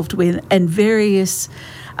involved with and various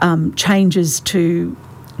changes to,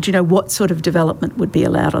 what sort of development would be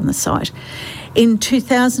allowed on the site. In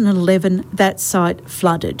 2011, that site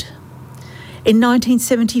flooded. In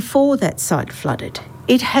 1974, that site flooded.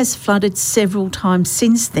 It has flooded several times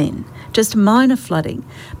since then, just minor flooding.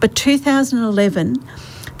 But 2011,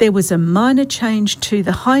 there was a minor change to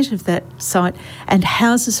the height of that site, and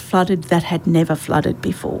houses flooded that had never flooded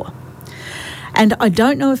before. And I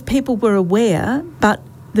don't know if people were aware, but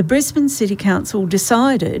the Brisbane City Council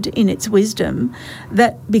decided in its wisdom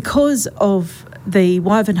that because of the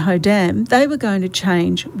Wivenhoe Dam, they were going to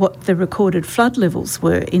change what the recorded flood levels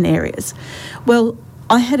were in areas. Well,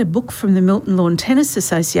 I had a book from the Milton Lawn Tennis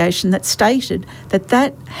Association that stated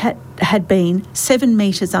that had been 7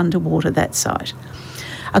 metres underwater, that site.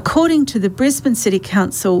 According to the Brisbane City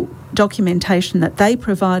Council documentation that they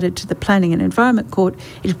provided to the Planning and Environment Court,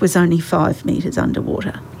 it was only 5 metres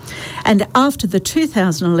underwater. And after the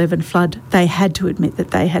 2011 flood, they had to admit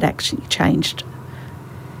that they had actually changed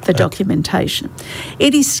the documentation.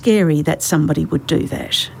 It is scary that somebody would do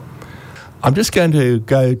that. I'm just going to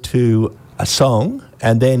go to a song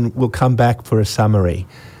and then we'll come back for a summary.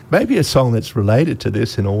 Maybe a song that's related to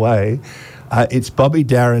this in a way. It's Bobby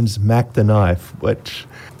Darin's Mac the Knife, which...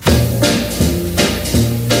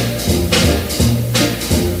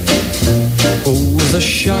 Oh, the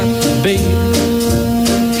shark bait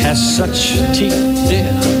has such teeth,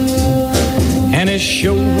 dear, and it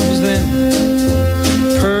shows them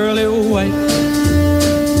pearly white.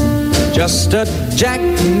 Just a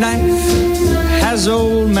jackknife has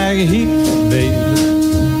old Maggie Heath, babe,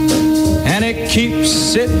 and it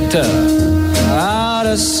keeps it out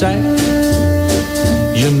of sight.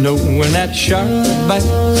 You know when that shark bites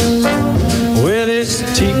with his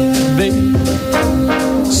teeth, babe,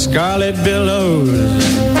 scarlet billows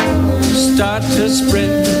start to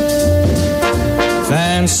spread.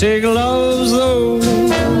 Fancy gloves, though,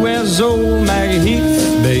 wears old Maggie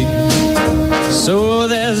Heath, babe, so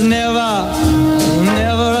there's never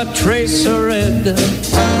a trace of red.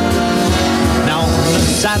 Now on the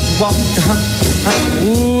sidewalk,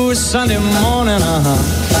 ooh, Sunday morning,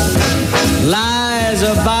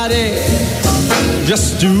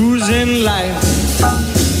 dues in life.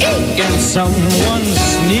 Can someone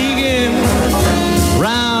sneaking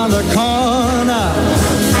round the corner?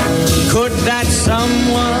 Could that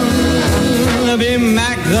someone be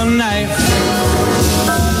Mac the Knife?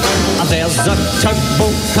 There's a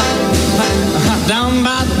tugboat down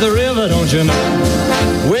by the river, don't you know?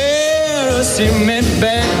 Where a cement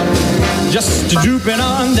bag just drooping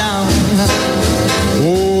on down.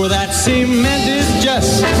 Oh, that cement is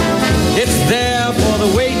just, it's there for the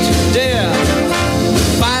weight, dear.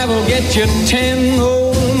 5 will get you 10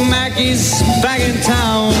 old Mackies back in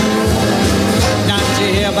town. Don't you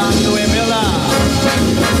hear about Louis Miller?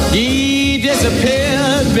 He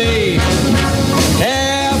disappeared, babe,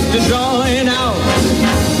 after drawing out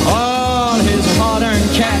all his hard-earned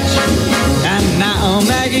cash. And now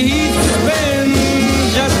Maggie, he's been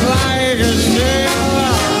just like a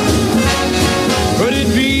sailor. Could it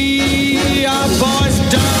be our boy's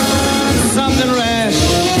done something rash?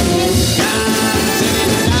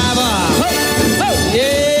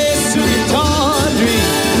 Yes, Susie Tawdry,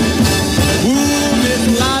 ooh, Miss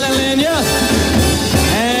Lotta Lenya,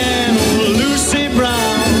 and Lucy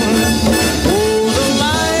Brown. Oh, the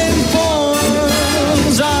line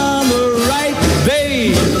forms on the right,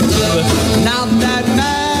 babe. Now that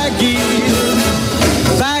Maggie's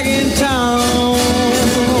back in town,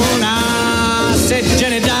 I said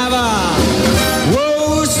Jenny Diver,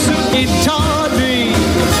 whoa, Suki Tawdry,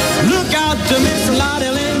 look out to Miss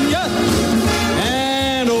Lotta Lenya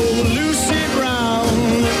and old Lucy Brown.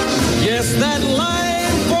 Yes, that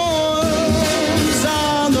line forms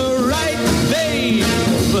on the right, babe.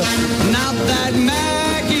 Now that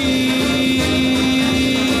Maggie's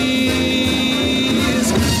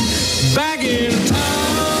back in town.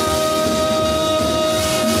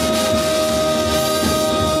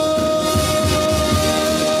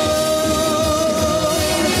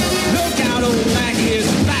 Look out, old Maggie is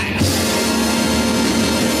back.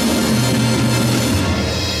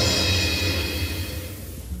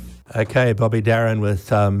 Okay, Bobby Darin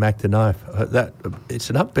with Mac the Knife. It's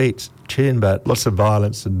an upbeat tune, but lots of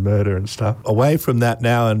violence and murder and stuff. Away from that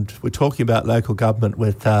now, and we're talking about local government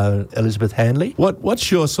with Elizabeth Handley. What's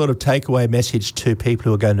your sort of takeaway message to people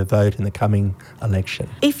who are going to vote in the coming election?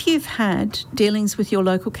 If you've had dealings with your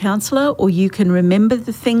local councillor, or you can remember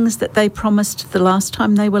the things that they promised the last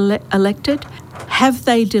time they were elected, have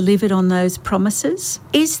they delivered on those promises?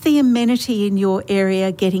 Is the amenity in your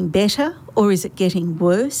area getting better, or is it getting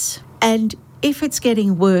worse? And if it's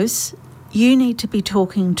getting worse, you need to be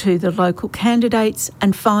talking to the local candidates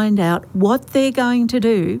and find out what they're going to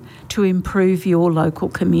do to improve your local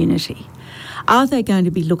community. Are they going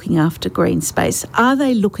to be looking after green space? Are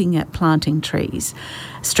they looking at planting trees,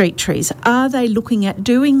 street trees? Are they looking at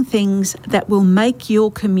doing things that will make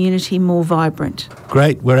your community more vibrant?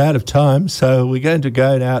 Great, we're out of time, so we're going to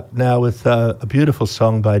go out now with a beautiful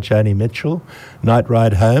song by Joni Mitchell, Night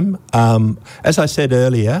Ride Home. As I said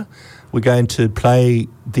earlier, we're going to play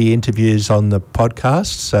the interviews on the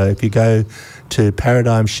podcast, so if you go to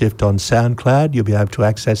Paradigm Shift on SoundCloud, you'll be able to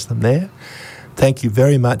access them there. Thank you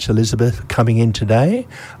very much, Elizabeth, for coming in today.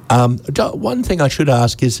 One thing I should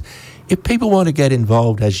ask is, if people want to get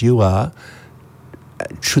involved as you are,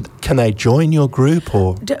 can they join your group?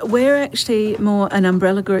 Or we're actually more an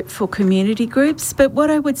umbrella group for community groups, but what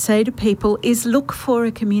I would say to people is look for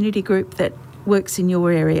a community group that works in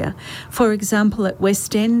your area. For example, at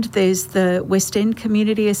West End, there's the West End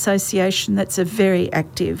Community Association. That's a very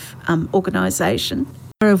active organisation.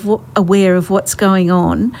 Aware of what's going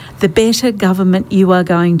on, the better government you are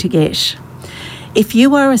going to get. If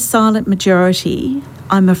you are a silent majority,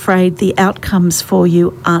 I'm afraid the outcomes for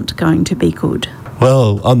you aren't going to be good.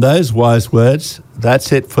 Well, on those wise words,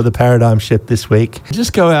 that's it for the Paradigm Shift this week.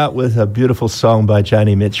 Just go out with a beautiful song by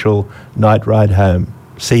Joni Mitchell, Night Ride Home.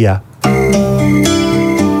 See ya.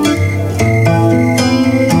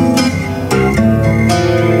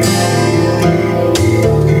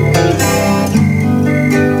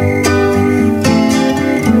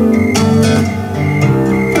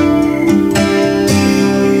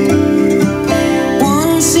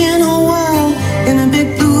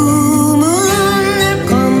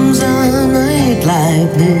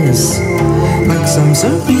 Some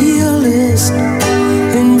surrealist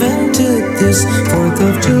invented this 4th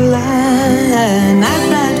of July night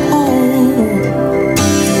ride home.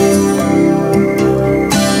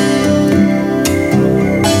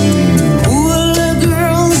 Hula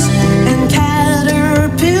girls and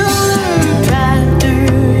caterpillar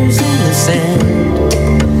tractors in the sand,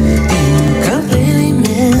 ukulele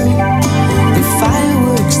men, the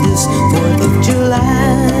fireworks this 4th of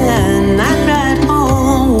July night ride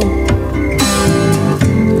home.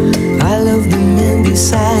 I love the men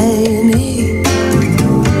beside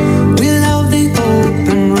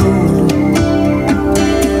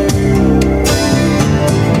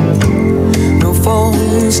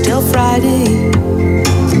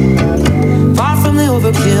Far from the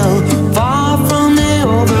overkill, far from the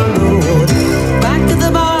overload. Back to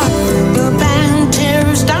the bar, the band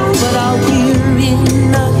tears down, but I'll hear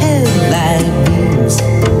in the headlight beams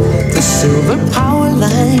the silver power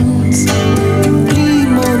lines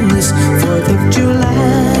gleam on this 4th of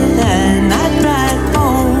July night ride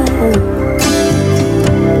home.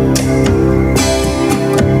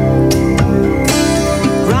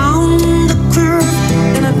 Round the curve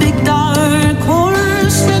in a big dark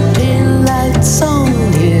horse, the taillights on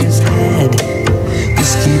his head.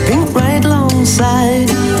 He's keeping right alongside,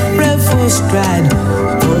 rev for stride.